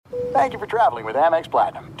Thank you for traveling with Amex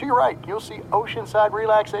Platinum. To your right, you'll see oceanside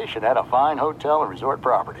relaxation at a fine hotel and resort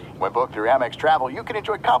property. When booked through Amex Travel, you can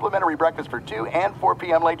enjoy complimentary breakfast for 2 and 4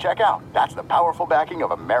 p.m. late checkout. That's the powerful backing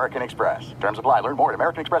of American Express. Terms apply. Learn more at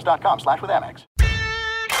americanexpress.com/withAmex.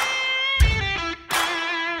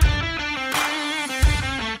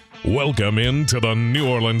 Welcome into the New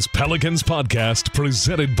Orleans Pelicans Podcast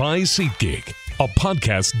presented by SeatGeek, a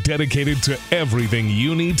podcast dedicated to everything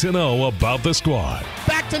you need to know about the squad.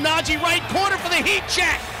 Back to Naji, right corner for the Heat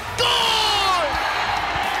check. Goal!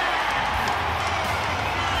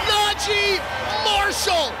 Naji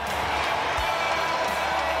Marshall.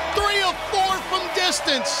 3 of 4 from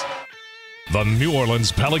distance. The New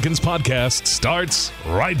Orleans Pelicans Podcast starts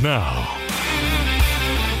right now.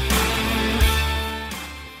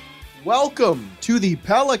 Welcome to the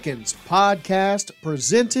Pelicans Podcast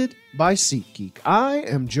presented by SeatGeek. I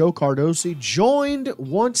am Joe Cardosi, joined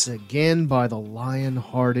once again by the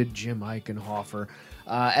lion-hearted Jim Eichenhofer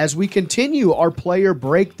as we continue our player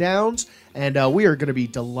breakdowns, and we are going to be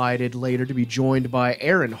delighted later to be joined by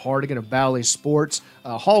Aaron Hardigan of Bally Sports,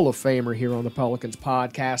 a Hall of Famer here on the Pelicans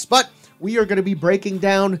Podcast. But we are going to be breaking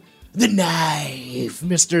down the knife,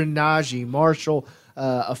 Mr. Naji Marshall.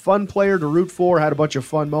 A fun player to root for, had a bunch of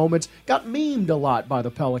fun moments, got memed a lot by the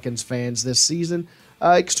Pelicans fans this season.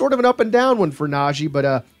 Sort of an up and down one for Naji,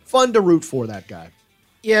 but fun to root for that guy.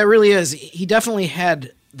 Yeah, it really is. He definitely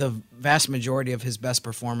had the vast majority of his best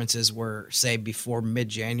performances were, say, before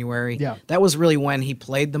mid-January. Yeah. That was really when he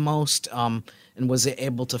played the most and was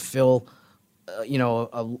able to fill,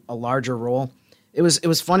 a larger role. It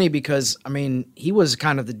was funny because, I mean, he was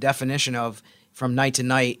kind of the definition of from night to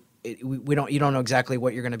night. You don't know exactly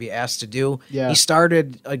what you're going to be asked to do. Yeah. He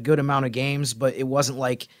started a good amount of games, but it wasn't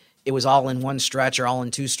like it was all in one stretch or all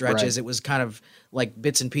in two stretches. Right. It was kind of like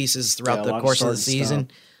bits and pieces throughout the a lot course of the starting season.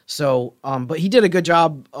 stuff. So, but he did a good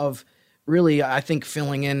job of really, I think,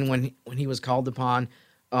 filling in when he was called upon.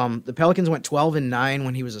 The Pelicans went 12-9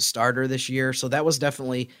 when he was a starter this year, so that was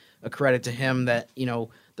definitely a credit to him that,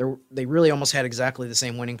 they really almost had exactly the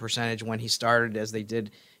same winning percentage when he started as they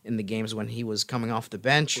did in the games when he was coming off the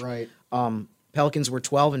bench. Right. Pelicans were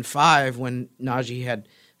 12-5 when Naji had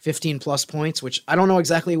 15-plus points, which I don't know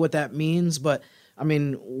exactly what that means, but, I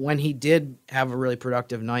mean, when he did have a really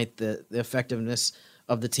productive night, the effectiveness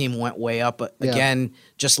of the team went way up. But, again,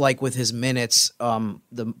 just like with his minutes,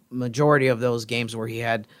 the majority of those games where he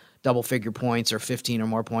had double-figure points or 15 or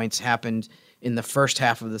more points happened in the first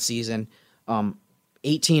half of the season.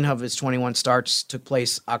 18 of his 21 starts took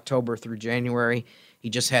place October through January. He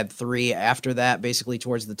just had 3 after that, basically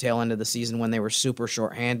towards the tail end of the season when they were super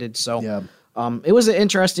shorthanded. So it was an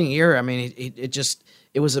interesting year. I mean,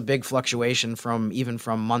 it was a big fluctuation from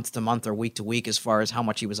month to month or week to week as far as how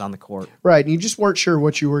much he was on the court. Right, and you just weren't sure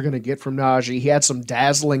what you were going to get from Naji. He had some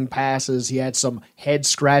dazzling passes. He had some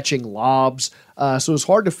head-scratching lobs. So it was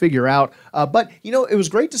hard to figure out. But, it was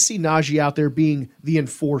great to see Naji out there being the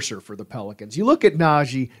enforcer for the Pelicans. You look at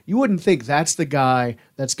Naji, you wouldn't think that's the guy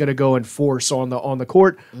that's going to go enforce on the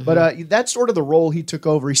court. Mm-hmm. But that's sort of the role he took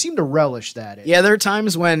over. He seemed to relish that. Yeah, there are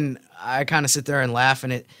times when I kind of sit there and laugh,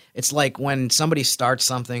 and it's like when somebody starts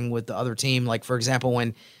something with the other team. Like, for example,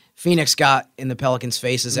 when Phoenix got in the Pelicans'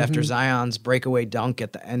 faces after Zion's breakaway dunk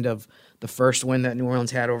at the end of the first win that New Orleans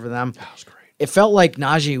had over them. That was great. It felt like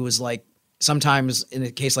Naji was like, sometimes in a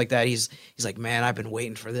case like that, he's like, man, I've been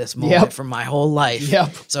waiting for this moment for my whole life.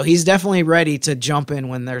 Yep. So he's definitely ready to jump in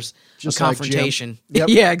when there's Just a confrontation. Like Jim. Yep.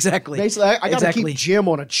 Yeah, exactly. Basically, I got to keep Jim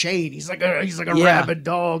on a chain. He's like a rabid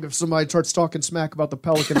dog. If somebody starts talking smack about the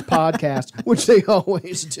Pelicans podcast, which they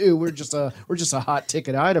always do, we're just a hot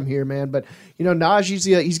ticket item here, man. But Naji's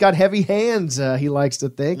he's got heavy hands. He likes to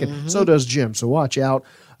think, and so does Jim. So watch out.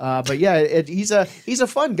 But yeah, he's a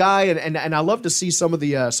fun guy, and I love to see some of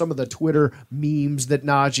the Twitter memes that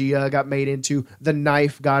Naji got made into. The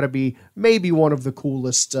knife got to be maybe one of the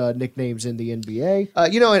coolest nicknames in the NBA.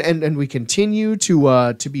 And we continue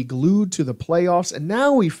to be glued to the playoffs, and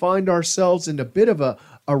now we find ourselves in a bit of a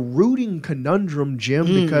rooting conundrum, Jim,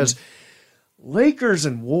 because Lakers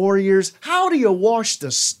and Warriors, how do you wash the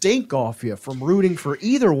stink off you from rooting for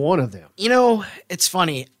either one of them? It's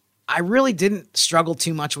funny. I really didn't struggle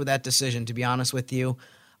too much with that decision, to be honest with you.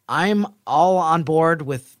 I'm all on board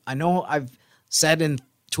with, I know I've said and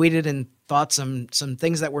tweeted and thought some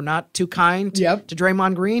things that were not too kind to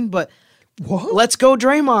Draymond Green, but let's go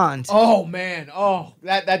Draymond. Oh, man. Oh,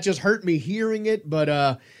 that just hurt me hearing it,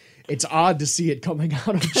 but it's odd to see it coming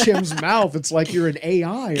out of Jim's mouth. It's like you're an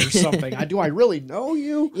AI or something. Do I really know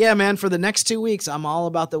you? Yeah, man, for the next 2 weeks, I'm all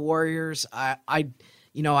about the Warriors. I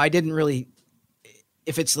didn't really...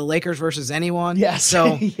 If it's the Lakers versus anyone, yes.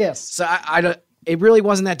 So yes. So it really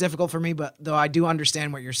wasn't that difficult for me, but though I do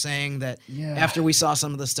understand what you're saying that after we saw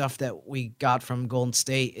some of the stuff that we got from Golden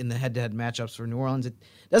State in the head-to-head matchups for New Orleans, it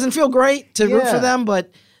doesn't feel great to root for them, but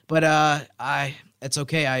it's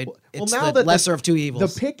okay. It's now the lesser of two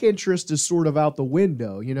evils. The pick interest is sort of out the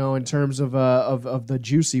window, in terms of the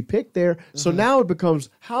juicy pick there. So now it becomes,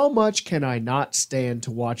 how much can I not stand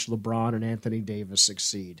to watch LeBron and Anthony Davis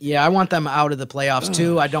succeed? Yeah, I want them out of the playoffs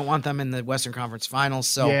too. I don't want them in the Western Conference Finals.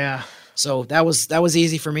 So that was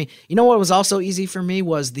easy for me. You know what was also easy for me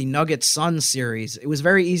was the Nuggets-Suns series. It was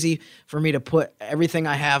very easy for me to put everything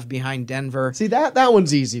I have behind Denver. See, that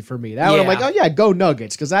one's easy for me. That one I'm like, oh yeah, go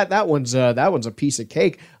Nuggets, because that one's a piece of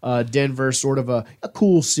cake. Denver, sort of a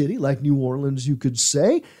cool city like New Orleans, you could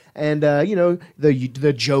say. And,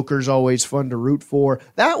 the Joker's always fun to root for.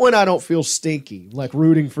 That one I don't feel stinky, like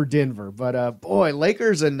rooting for Denver. But, boy,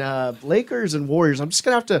 Lakers and Warriors, I'm just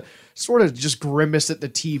going to have to sort of just grimace at the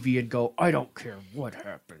TV and go, I don't care what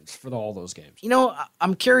happens for all those games.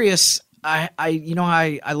 I'm curious. I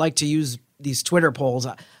like to use these Twitter polls.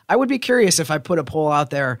 I would be curious if I put a poll out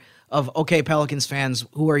there of, okay, Pelicans fans,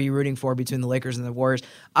 who are you rooting for between the Lakers and the Warriors?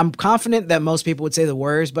 I'm confident that most people would say the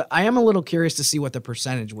Warriors, but I am a little curious to see what the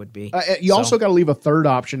percentage would be. You also got to leave a third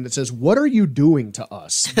option that says, what are you doing to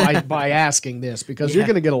us by asking this? Because you're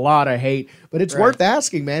going to get a lot of hate, but it's worth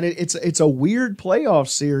asking, man. It's a weird playoff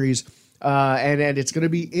series, and it's going to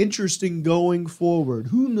be interesting going forward.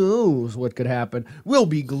 Who knows what could happen? We'll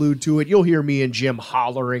be glued to it. You'll hear me and Jim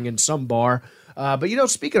hollering in some bar. But,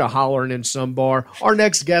 speaking of hollering in some bar, our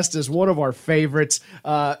next guest is one of our favorites,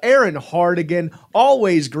 Erin Hardigan.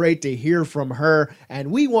 Always great to hear from her, and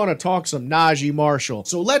we want to talk some Naji Marshall.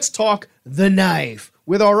 So let's talk the knife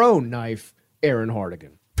with our own knife, Erin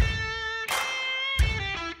Hardigan.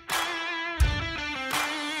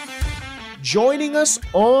 Joining us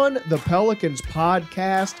on the Pelicans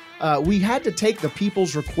podcast, we had to take the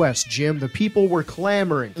people's request, Jim. The people were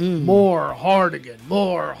clamoring, more Hardigan. And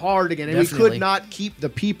Definitely. We could not keep the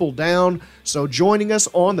people down. So joining us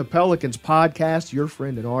on the Pelicans podcast, your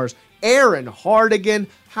friend and ours, Erin Hardigan.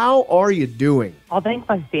 How are you doing? I'll thank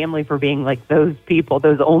my family for being like those people,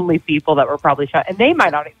 those only people that were probably shot. And they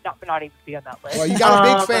might not even be on that list. Well, you got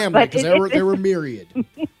a big family because there were myriad.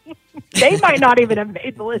 They might not even have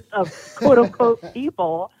made the list of quote-unquote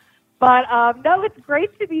people. But, no, it's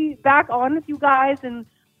great to be back on with you guys. And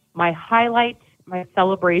my highlight, my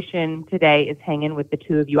celebration today is hanging with the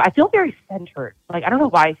two of you. I feel very centered. Like, I don't know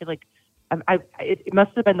why. I feel like it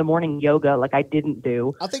must have been the morning yoga like I didn't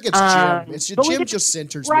do. I think it's Jim. Jim just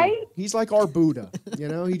centers me. He's like our Buddha.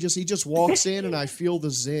 He just walks in and I feel the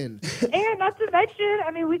zen. And not to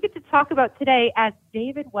mention, we get to talk about today as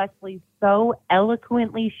David Wesley so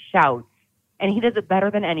eloquently shouts, and he does it better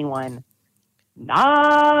than anyone.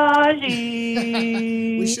 Naji.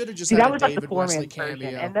 We should have just had that a was David like the four-man Wesley version,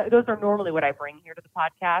 cameo. and those are normally what I bring here to the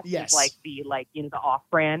podcast. Yes, is the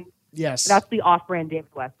off-brand. Yes, that's the off-brand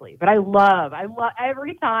David Wesley. But I love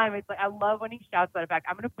every time. It's like I love when he shouts that. In fact,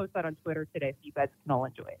 I'm going to post that on Twitter today, so you guys can all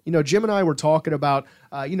enjoy it. Jim and I were talking about,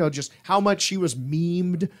 just how much she was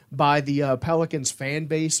memed by the Pelicans fan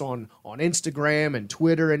base on Instagram and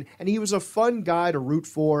Twitter, and he was a fun guy to root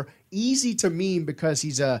for. Easy to meme because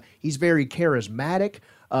he's very charismatic.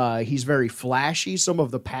 He's very flashy. Some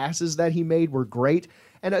of the passes that he made were great.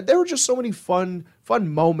 And there were just so many fun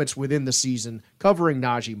moments within the season covering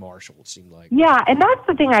Naji Marshall, it seemed like. Yeah, and that's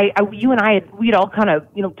the thing you and I we'd all kind of,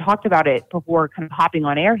 talked about it before kind of hopping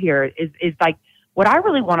on air here is like what I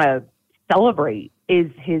really want to celebrate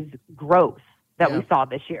is his growth that we saw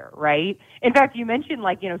this year, right? In fact, you mentioned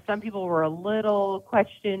some people were a little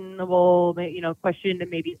questionable, questioned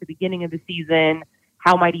maybe at the beginning of the season,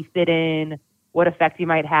 how might he fit in? What effect he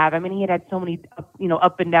might have. He had so many,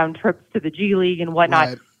 up and down trips to the G League and whatnot.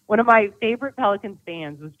 Right. One of my favorite Pelicans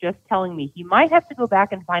fans was just telling me he might have to go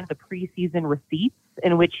back and find the preseason receipts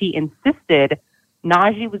in which he insisted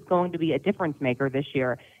Naji was going to be a difference maker this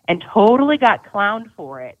year and totally got clowned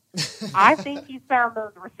for it. I think he's found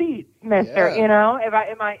those receipts, mister,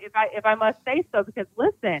 if I must say so, because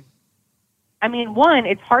listen, one,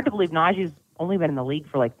 it's hard to believe Naji's only been in the league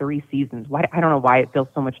for like 3 seasons. I don't know why it feels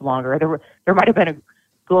so much longer. There might have been a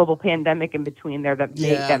global pandemic in between there that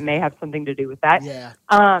may have something to do with that. Yeah.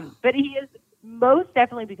 But he has most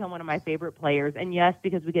definitely become one of my favorite players. And yes,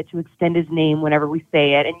 because we get to extend his name whenever we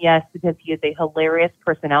say it. And yes, because he is a hilarious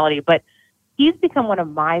personality. But he's become one of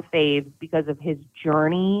my faves because of his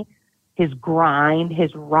journey, his grind,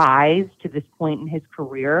 his rise to this point in his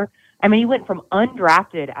career. He went from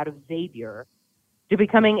undrafted out of Xavier to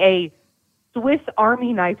becoming a Swiss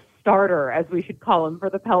Army knife starter, as we should call him, for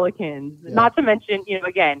the Pelicans. Yeah. Not to mention,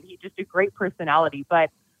 again, he's just a great personality. But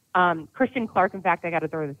Christian Clark, in fact, I got to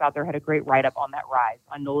throw this out there, had a great write-up on that rise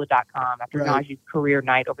on NOLA.com after Naji's career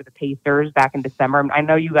night over the Pacers back in December. I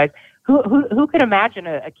know you guys, who could imagine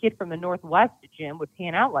a kid from the Northwest, Jim, would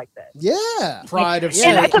pan out like this? Yeah. Pride of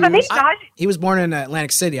He was born in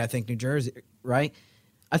Atlantic City, I think, New Jersey, right?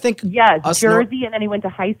 I think. Yeah, Jersey, and then he went to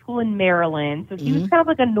high school in Maryland. So he was kind of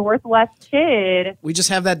like a Northwest kid. We just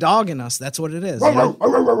have that dog in us. That's what it is.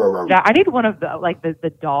 Yeah, I need one of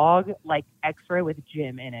the dog X-ray with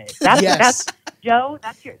Jim in it. That's Joe.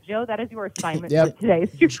 That is your assignment for today.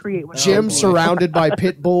 Is to create one. Jim surrounded by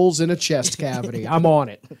pit bulls in a chest cavity. I'm on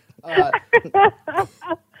it. Also,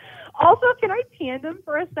 can I tandem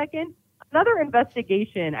for a second? Another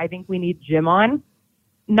investigation I think we need Jim on.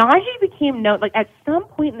 Naji became known, at some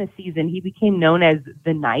point in the season, he became known as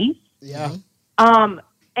the Knife. Yeah.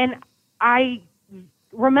 And I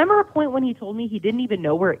remember a point when he told me he didn't even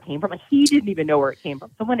know where it came from. He didn't even know where it came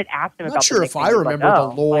from. Someone had asked him about it. I'm not sure if I remember the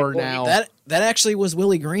lore now. That actually was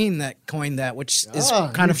Willie Green that coined that, which is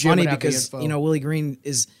kind of funny because, Willie Green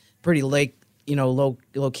is pretty low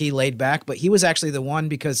key laid back, but he was actually the one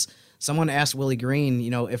because someone asked Willie Green,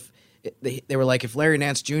 if they were like, if Larry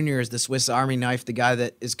Nance Jr. is the Swiss Army knife, the guy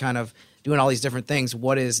that is kind of doing all these different things,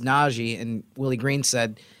 what is Naji? And Willie Green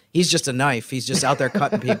said, he's just a knife. He's just out there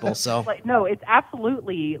cutting people. So no, it's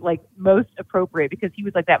absolutely most appropriate because he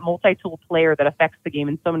was like that multi-tool player that affects the game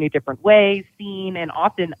in so many different ways, seen and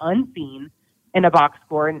often unseen in a box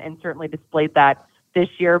score, and certainly displayed that this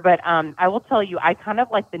year. But I will tell you, I kind of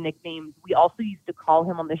like the nicknames. We also used to call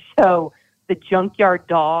him on the show the Junkyard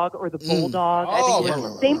Dog or the Bulldog.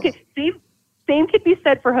 I think same could be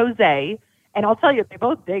said for Jose. And I'll tell you, they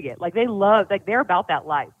both dig it. They're about that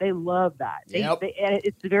life. They love that. And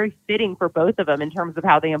it's very fitting for both of them in terms of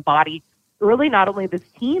how they embody really not only this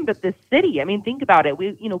team, but this city. I mean, think about it.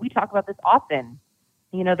 We talk about this often.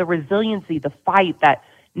 The resiliency, the fight, that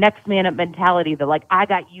next man up mentality, the I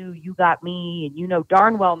got you, you got me, and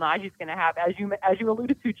darn well Naji's going to have, as you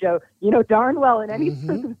alluded to, Joe, darn well in any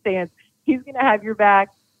circumstance, he's going to have your back.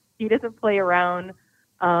 He doesn't play around.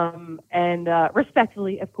 And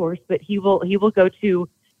respectfully, of course, but he will go to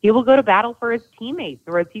battle for his teammates,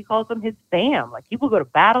 or as he calls them, his fam. He will go to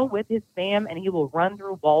battle with his fam, and he will run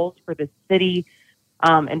through walls for the city.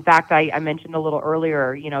 In fact, I mentioned a little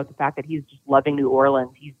earlier, the fact that he's just loving New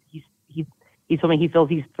Orleans. He told me he feels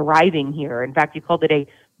he's thriving here. In fact, he called it a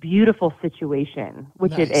beautiful situation,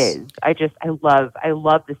 which it is. I love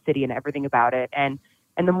the city and everything about it. And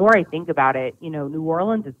the more I think about it, New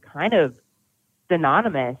Orleans is kind of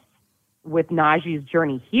synonymous with Naji's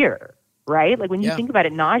journey here, right? When you think about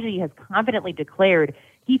it, Naji has confidently declared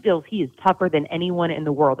he feels he is tougher than anyone in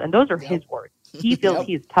the world. And those are his words. He feels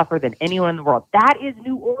he is tougher than anyone in the world. That is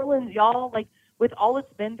New Orleans, y'all. With all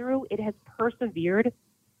it's been through, it has persevered,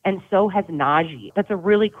 and so has Naji. That's a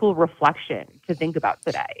really cool reflection to think about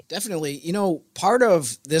today. Definitely. Part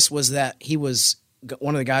of this was that he was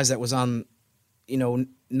one of the guys that was on,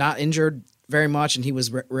 not injured very much, and he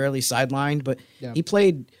was rarely sidelined, but he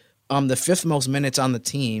played the fifth most minutes on the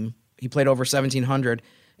team. He played over 1,700,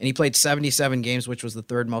 and he played 77 games, which was the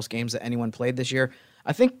third most games that anyone played this year.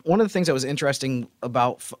 I think one of the things that was interesting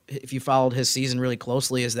about, if you followed his season really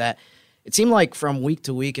closely, is that it seemed like from week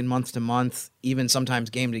to week and month to month, even sometimes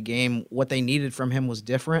game to game, what they needed from him was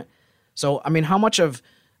different. So, I mean, how much of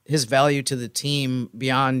his value to the team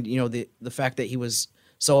beyond, the fact that he was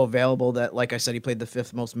so available that, like I said, he played the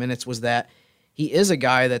fifth most minutes, was that he is a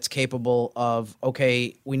guy that's capable of,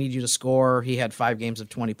 okay, we need you to score. He had 5 games of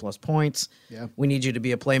 20-plus points. Yeah. We need you to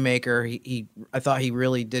be a playmaker. I thought he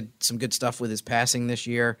really did some good stuff with his passing this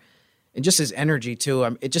year. And just his energy,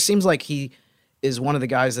 too. It just seems like he is one of the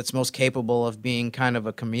guys that's most capable of being kind of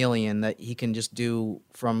a chameleon, that he can just do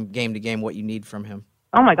from game to game what you need from him.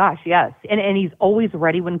 Oh, my gosh, yes. And he's always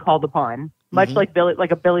ready when called upon. Much like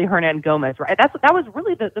a Billy Hernan Gomez, right? That was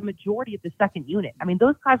really the majority of the second unit. I mean,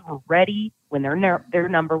 those guys were ready when their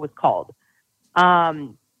number was called.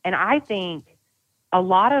 And I think a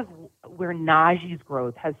lot of where Naji's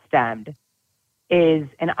growth has stemmed is,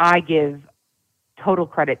 and I give total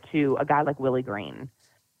credit to a guy like Willie Green,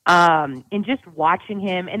 in just watching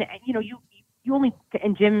him. And you only,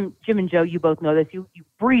 and Jim and Joe, you both know this, you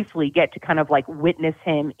briefly get to kind of witness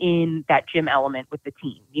him in that gym element with the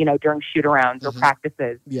team, during shoot-arounds or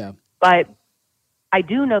practices. Yeah. But I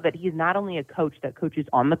do know that he's not only a coach that coaches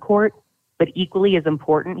on the court, but equally as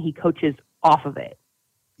important, he coaches off of it.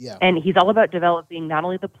 Yeah. And he's all about developing not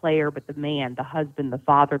only the player, but the man, the husband, the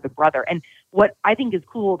father, the brother. And what I think is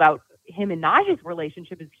cool about him and Naji's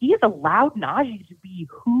relationship is he has allowed Naji to be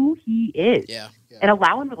who he is and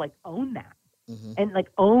allow him to own that. and like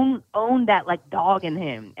own that like dog in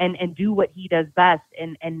him and do what he does best.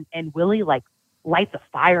 And Willie like lights a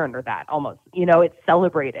fire under that almost, it's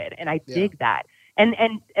celebrated. And I dig that. And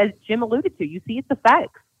as Jim alluded to, you see its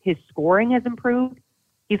effects. His scoring has improved.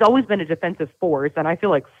 He's always been a defensive force. And I feel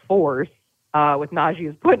like force with Naji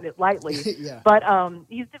is putting it lightly, but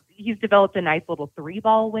he's developed a nice little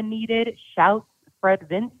 3-ball when needed. Shouts Fred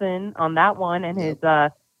Vinson on that one and his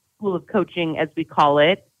school of coaching, as we call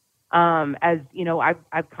it. As you know,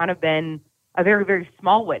 I've kind of been a very, very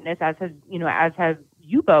small witness, as have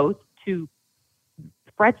you both, to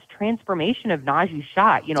Fred's transformation of Naji's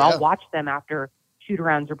shot. I'll watch them after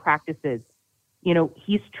shoot-arounds or practices.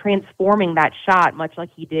 He's transforming that shot much like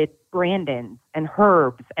he did Brandon's and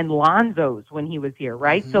Herb's and Lonzo's when he was here,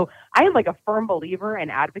 right? So I am like a firm believer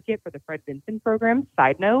and advocate for the Fred Vinson program.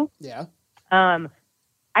 Side note. Yeah.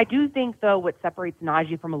 I do think, though, what separates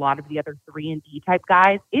Naji from a lot of the other 3-and-D type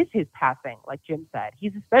guys is his passing, like Jim said.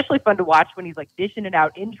 He's especially fun to watch when he's, like, dishing it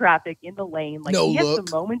out in traffic, in the lane. Like, he had some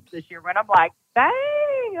moments this year when I'm like, dang,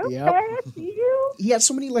 okay, I see you. He had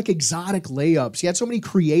so many, like, exotic layups. He had so many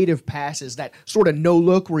creative passes, that sort of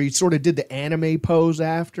no-look where he sort of did the anime pose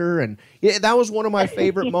after. And that was one of my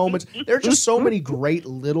favorite moments. There are just so many great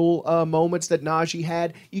little moments that Naji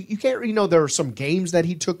had. You can't, there are some games that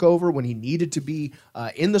he took over when he needed to be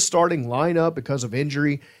in the starting lineup because of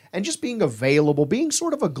injury, and just being available, being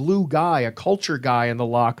sort of a glue guy, a culture guy in the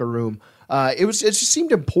locker room. It just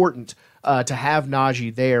seemed important to have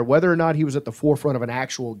Naji there, whether or not he was at the forefront of an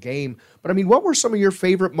actual game. But I mean, what were some of your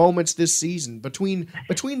favorite moments this season between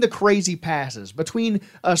the crazy passes, between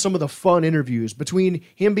some of the fun interviews, between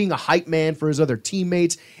him being a hype man for his other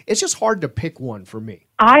teammates? It's just hard to pick one for me.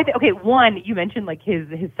 One, you mentioned like his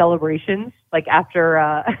celebrations, like after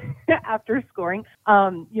after scoring.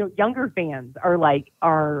 Younger fans are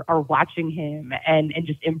watching him and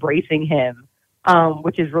just embracing him,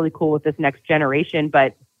 which is really cool with this next generation.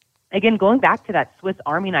 But again, going back to that Swiss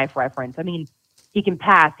Army knife reference, I mean, he can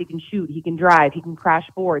pass, he can shoot, he can drive, he can crash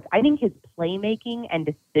boards. I think his playmaking and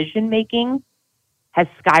decision-making has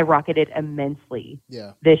skyrocketed immensely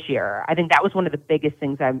this year. I think that was one of the biggest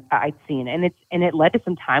things I'd seen. And it led to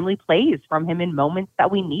some timely plays from him in moments that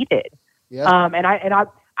we needed. Yeah. And I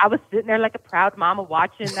was sitting there like a proud mama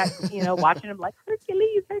watching that, watching him like,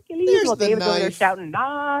 Hercules. Well, David's over there shouting,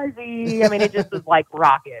 Naji. I mean, it just was like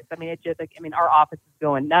rockets. I mean, our office is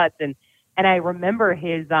going nuts. And I remember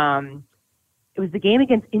his, it was the game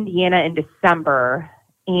against Indiana in December.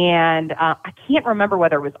 And I can't remember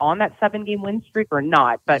whether it was on that 7-game win streak or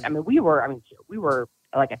not. But I mean, we were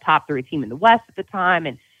like a top 3 team in the West at the time.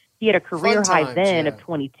 And he had a career high of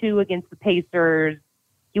 22 against the Pacers.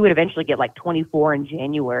 He would eventually get like 24 in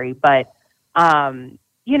January. But, I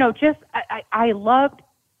loved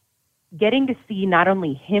getting to see not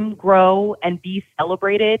only him grow and be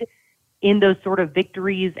celebrated in those sort of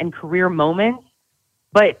victories and career moments,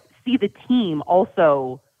 but see the team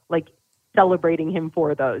also like celebrating him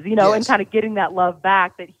for those, and kind of getting that love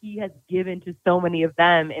back that he has given to so many of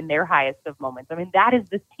them in their highest of moments. I mean, that is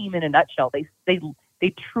this team in a nutshell. They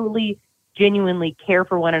truly, genuinely care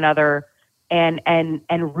for one another and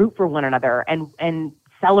root for one another and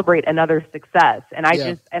celebrate another's success. And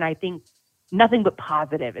I think nothing but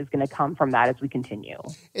positive is going to come from that as we continue.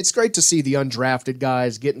 It's great to see the undrafted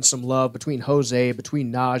guys getting some love between Jose,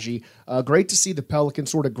 between Naji. Great to see the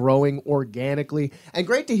Pelicans sort of growing organically. And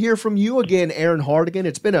great to hear from you again, Aaron Hardigan.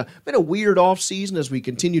 It's been a weird offseason as we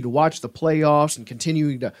continue to watch the playoffs and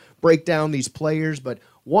continuing to break down these players. But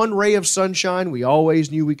one ray of sunshine we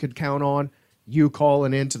always knew we could count on, you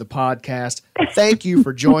calling into the podcast. Thank you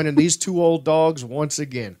for joining these two old dogs once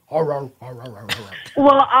again. Well,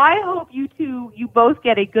 I hope you both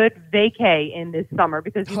get a good vacay in this summer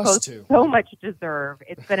because you both so much deserve.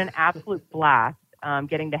 It's been an absolute blast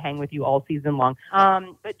getting to hang with you all season long.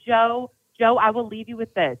 But Joe, I will leave you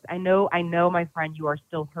with this. I know, my friend, you are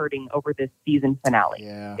still hurting over this season finale.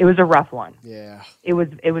 Yeah. It was a rough one. Yeah. It was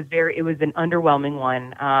an underwhelming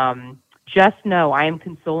one. Just know I am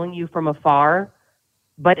consoling you from afar,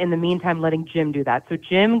 but in the meantime, letting Jim do that. So,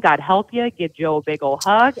 Jim, God help you. Give Joe a big old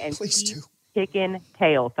hug and keep kicking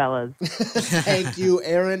tail, fellas. Thank you,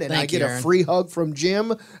 Aaron. And I get a free hug from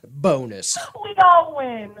Jim. Bonus. We all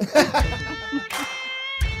win.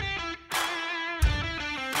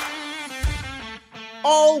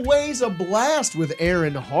 Always a blast with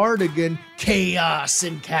Aaron Hardigan. Chaos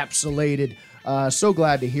encapsulated. So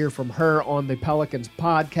glad to hear from her on the Pelicans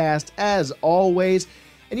podcast, as always.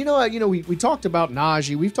 And we talked about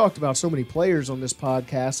Naji. We've talked about so many players on this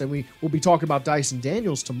podcast, and we will be talking about Dyson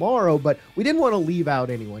Daniels tomorrow, but we didn't want to leave out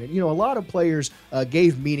anyone. And, a lot of players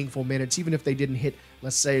gave meaningful minutes, even if they didn't hit,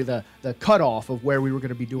 let's say, the cutoff of where we were going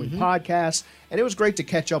to be doing podcasts. And it was great to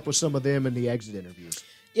catch up with some of them in the exit interviews.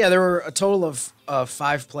 Yeah, there were a total of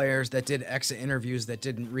 5 players that did exit interviews that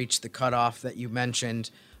didn't reach the cutoff that you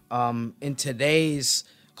mentioned. In today's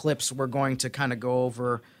clips, we're going to kind of go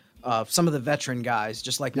over some of the veteran guys,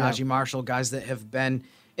 just like Naji Marshall, guys that have been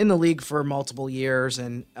in the league for multiple years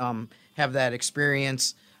and have that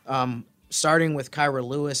experience. Starting with Kira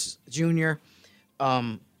Lewis Jr.,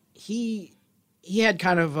 he had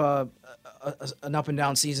kind of an up and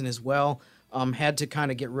down season as well. Had to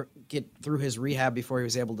kind of get through his rehab before he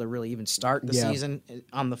was able to really even start the season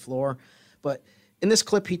on the floor. But in this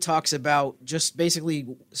clip, he talks about just basically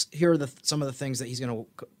here are some of the things that he's going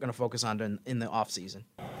to focus on in the off season.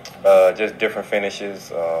 Just different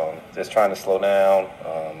finishes, just trying to slow down,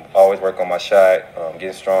 always work on my shot,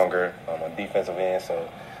 getting stronger on defensive end, so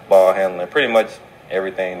ball handling, pretty much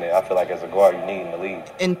everything that I feel like as a guard you need in the league.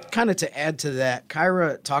 And kind of to add to that,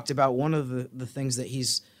 Kira talked about one of the things that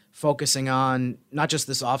he's focusing on, not just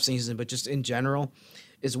this offseason, but just in general,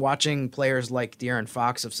 is watching players like De'Aaron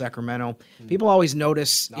Fox of Sacramento. People always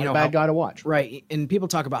notice, Not a bad guy to watch. Right, and people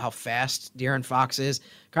talk about how fast De'Aaron Fox is.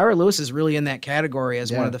 Kira Lewis is really in that category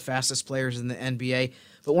as one of the fastest players in the NBA.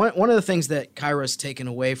 But one of the things that Kyra's taken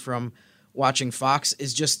away from watching Fox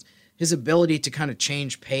is just his ability to kind of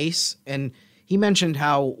change pace. And he mentioned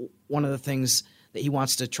how one of the things that he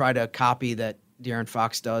wants to try to copy that De'Aaron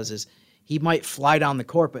Fox does is he might fly down the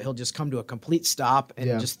court, but he'll just come to a complete stop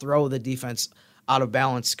and just throw the defense out of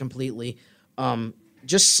balance completely.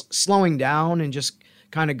 Just slowing down and just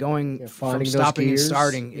kind of going from stopping and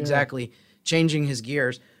starting. Exactly. Changing his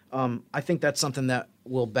gears. I think that's something that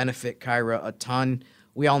will benefit Kira a ton.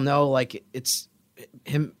 We all know, like, it's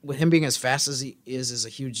him being as fast as he is a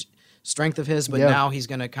huge strength of his, but now he's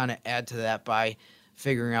going to kind of add to that by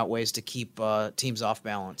figuring out ways to keep teams off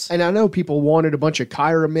balance. And I know people wanted a bunch of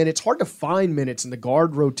Kira minutes. Hard to find minutes in the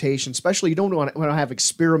guard rotation, especially you don't want to have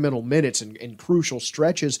experimental minutes in crucial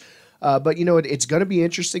stretches. But, it's going to be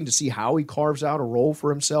interesting to see how he carves out a role for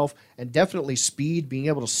himself, and definitely speed, being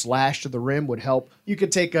able to slash to the rim would help. You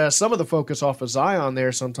could take some of the focus off of Zion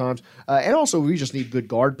there sometimes. And also, we just need good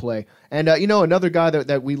guard play. And, another guy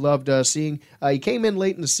that we loved seeing, he came in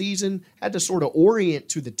late in the season, had to sort of orient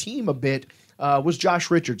to the team a bit, was Josh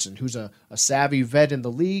Richardson, who's a savvy vet in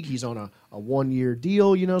the league. He's on a one-year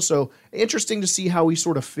deal, so interesting to see how he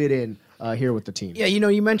sort of fit in here with the team. Yeah,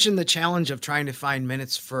 you mentioned the challenge of trying to find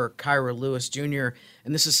minutes for Kira Lewis Jr.,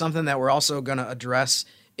 and this is something that we're also going to address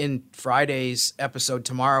in Friday's episode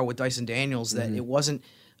tomorrow with Dyson Daniels, that it wasn't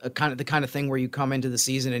the kind of thing where you come into the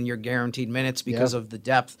season and you're guaranteed minutes because of the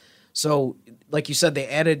depth. So, like you said, they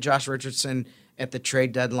added Josh Richardson at the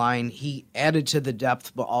trade deadline. He added to the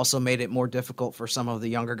depth, but also made it more difficult for some of the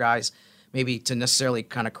younger guys maybe to necessarily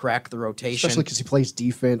kind of crack the rotation. Especially because he plays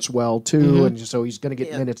defense well, too, and so he's going to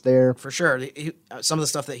get minutes there. For sure. Some of the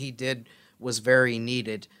stuff that he did was very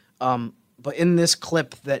needed. But in this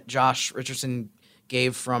clip that Josh Richardson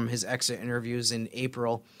gave from his exit interviews in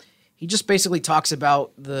April, he just basically talks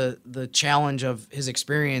about the challenge of his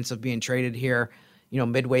experience of being traded here,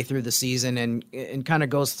 midway through the season, and kind of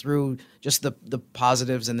goes through just the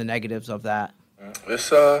positives and the negatives of that.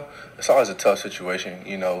 It's always a tough situation,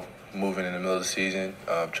 moving in the middle of the season,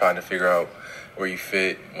 trying to figure out where you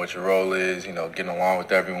fit, what your role is, getting along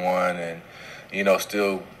with everyone, and,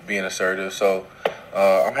 still being assertive. So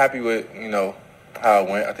I'm happy with, how it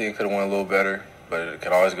went. I think it could have went a little better, but it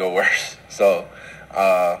could always go worse. So,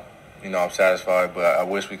 I'm satisfied, but I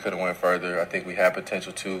wish we could have went further. I think we had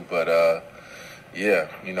potential to, but,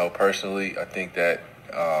 personally, I think that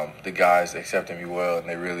the guys accepted me well, and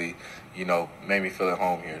they really, made me feel at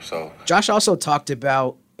home here. So Josh also talked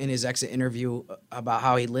about in his exit interview about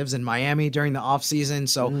how he lives in Miami during the offseason.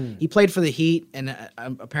 So he played for the Heat and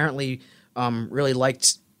apparently really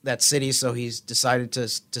liked that city, so he's decided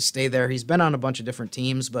to stay there. He's been on a bunch of different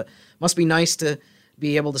teams, but must be nice to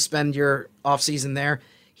be able to spend your offseason there.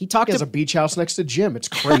 He has a beach house next to gym. It's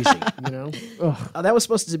crazy, that was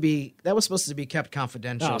supposed to be kept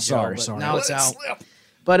confidential. Oh, sorry. Now it's out.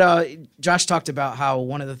 But Josh talked about how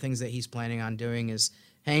one of the things that he's planning on doing is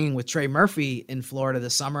hanging with Trey Murphy in Florida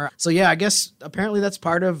this summer. So yeah, I guess apparently that's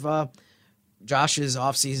part of Josh's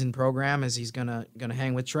off-season program, is he's gonna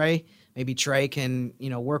hang with Trey. Maybe Trey can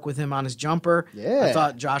work with him on his jumper. Yeah. I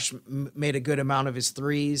thought Josh made a good amount of his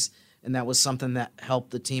threes, and that was something that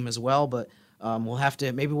helped the team as well. But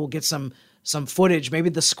we'll get some some footage. Maybe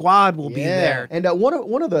the squad will be there. And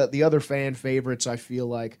one of the other fan favorites, I feel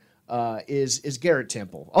like, is Garrett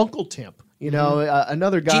Temple, Uncle Temp.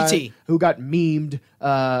 Another guy GT. who got memed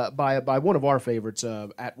by one of our favorites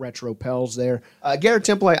at Retro Pels there. Garrett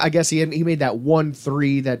Temple, I guess he made that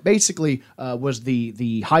 1-3 that basically was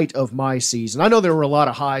the height of my season. I know there were a lot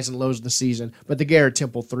of highs and lows of the season, but the Garrett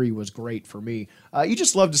Temple 3 was great for me. You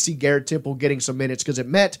just love to see Garrett Temple getting some minutes because it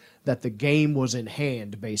meant that the game was in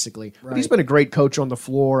hand, basically. Right. But he's been a great coach on the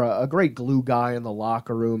floor, a great glue guy in the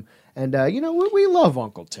locker room. And, we love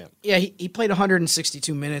Uncle Tim. Yeah, he played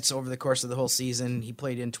 162 minutes over the course of the whole season. He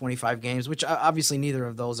played in 25 games, which obviously neither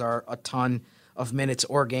of those are a ton of minutes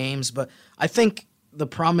or games. But I think the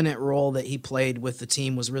prominent role that he played with the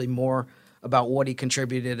team was really more about what he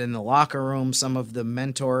contributed in the locker room, some of the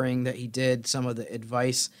mentoring that he did, some of the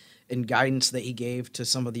advice and guidance that he gave to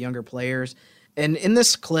some of the younger players. And in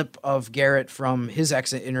this clip of Garrett from his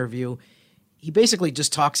exit interview, he basically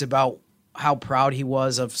just talks about how proud he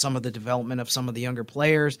was of some of the development of some of the younger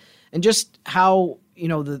players and just how,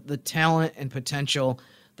 the talent and potential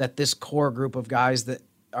that this core group of guys that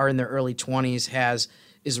are in their early 20s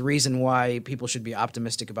is a reason why people should be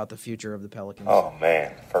optimistic about the future of the Pelicans. Oh,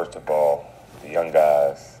 man. First of all, the young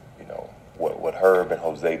guys, what Herb and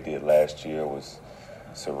Jose did last year was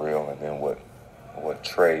surreal. And then what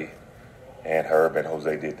Trey and Herb and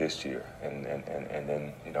Jose did this year. And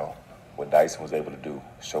then, what Dyson was able to do,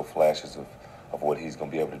 show flashes of what he's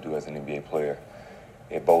going to be able to do as an NBA player.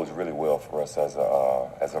 It bodes really well for us as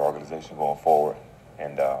an organization going forward.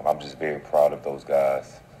 And I'm just very proud of those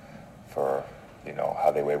guys for,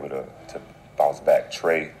 how they were able to bounce back.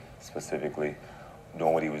 Trey, specifically,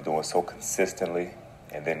 doing what he was doing so consistently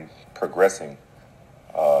and then progressing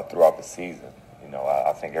throughout the season.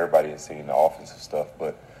 I think everybody has seen the offensive stuff,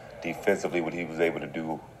 but defensively, what he was able to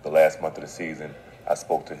do the last month of the season, I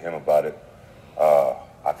spoke to him about it.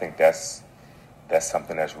 I think that's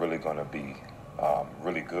something that's really going to be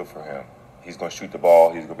really good for him. He's going to shoot the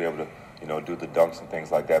ball. He's going to be able to, do the dunks and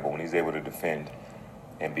things like that. But when he's able to defend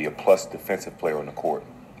and be a plus defensive player on the court,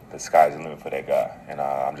 the sky's the limit for that guy. And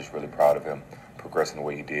I'm just really proud of him progressing the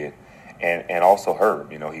way he did. And also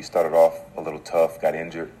Herb, he started off a little tough, got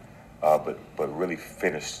injured, but really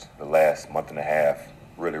finished the last month and a half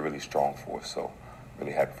really, really strong for us. So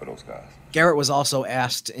really happy for those guys. Garrett was also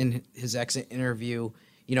asked in his exit interview,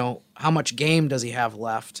 how much game does he have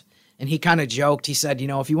left? And he kind of joked. He said,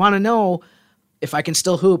 if you want to know if I can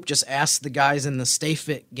still hoop, just ask the guys in the Stay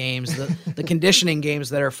Fit games, the conditioning games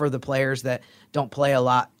that are for the players that don't play a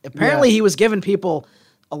lot. Apparently he was giving people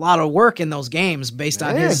a lot of work in those games based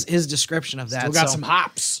on his description of that. Still got some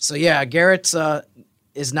hops. So yeah, Garrett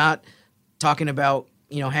is not talking about,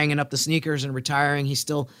 hanging up the sneakers and retiring. He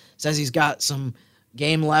still says he's got some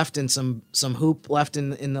game left and some hoop left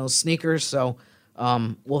in those sneakers. So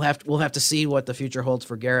we'll have to see what the future holds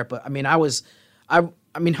for Garrett. But I mean,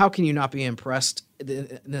 how can you not be impressed?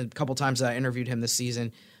 The couple times that I interviewed him this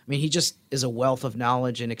season, I mean, he just is a wealth of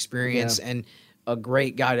knowledge and experience and a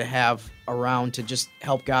great guy to have around to just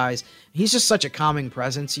help guys. He's just such a calming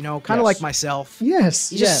presence, kind of like myself. Yes,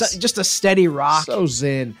 he's just a steady rock. So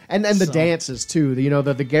zen. And the dances, too.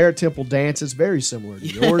 The Garrett Temple dance is very similar to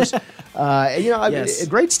yours.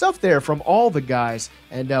 Great stuff there from all the guys.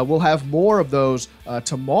 And we'll have more of those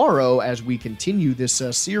tomorrow as we continue this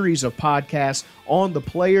series of podcasts on the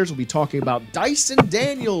players. We'll be talking about Dyson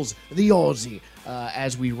Daniels, the Aussie,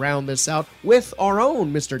 as we round this out with our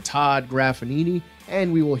own Mr. Todd Graffinini,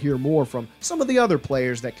 and we will hear more from some of the other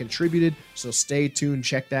players that contributed, so stay tuned,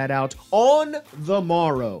 check that out on the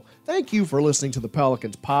morrow. Thank you for listening to the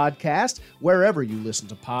Pelicans Podcast, wherever you listen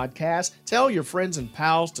to podcasts. Tell your friends and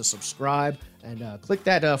pals to subscribe, and click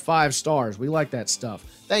that 5 stars. We like that stuff.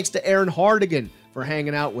 Thanks to Aaron Hardigan for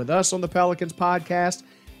hanging out with us on the Pelicans Podcast,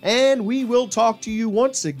 and we will talk to you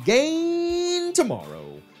once again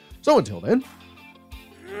tomorrow. So until then,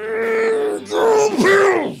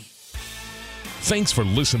 thanks for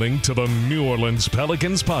listening to the New Orleans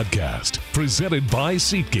Pelicans Podcast, presented by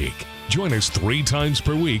SeatGeek. Join us 3 times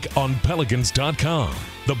per week on Pelicans.com,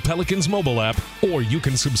 the Pelicans mobile app, or you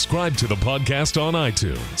can subscribe to the podcast on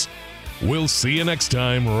iTunes. We'll see you next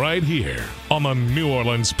time right here on the New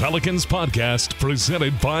Orleans Pelicans Podcast,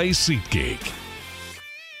 presented by SeatGeek.